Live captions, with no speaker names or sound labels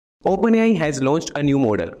OpenAI has launched a new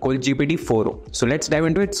model called GPT-4o. So let's dive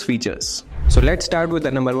into its features. So let's start with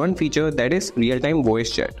the number one feature, that is real-time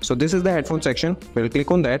voice chat. So this is the headphone section. We'll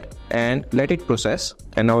click on that and let it process.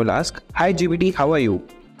 And now we'll ask, "Hi GPT, how are you?"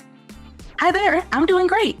 Hi there, I'm doing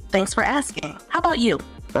great. Thanks for asking. How about you?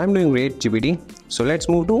 I'm doing great, GPT. So let's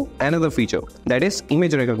move to another feature, that is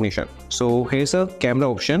image recognition. So here's a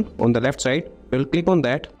camera option on the left side. We'll click on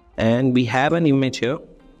that and we have an image here.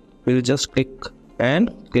 We'll just click on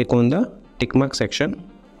the tick mark section.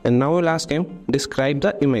 And now we'll ask him, describe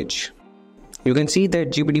the image. You can see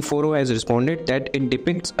that GPT-4o has responded that it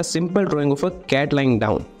depicts a simple drawing of a cat lying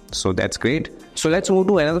down. So that's great. So let's move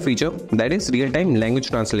to another feature, that is real-time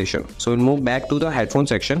language translation. So we'll move back to the headphone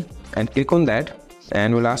section and click on that.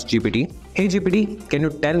 And we'll ask GPT, "Hey GPT, can you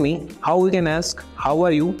tell me how we can ask how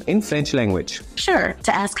are you in French language?" Sure,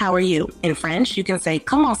 to ask how are you in French, you can say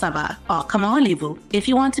comment ça va or comment allez-vous if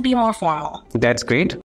you want to be more formal. That's great.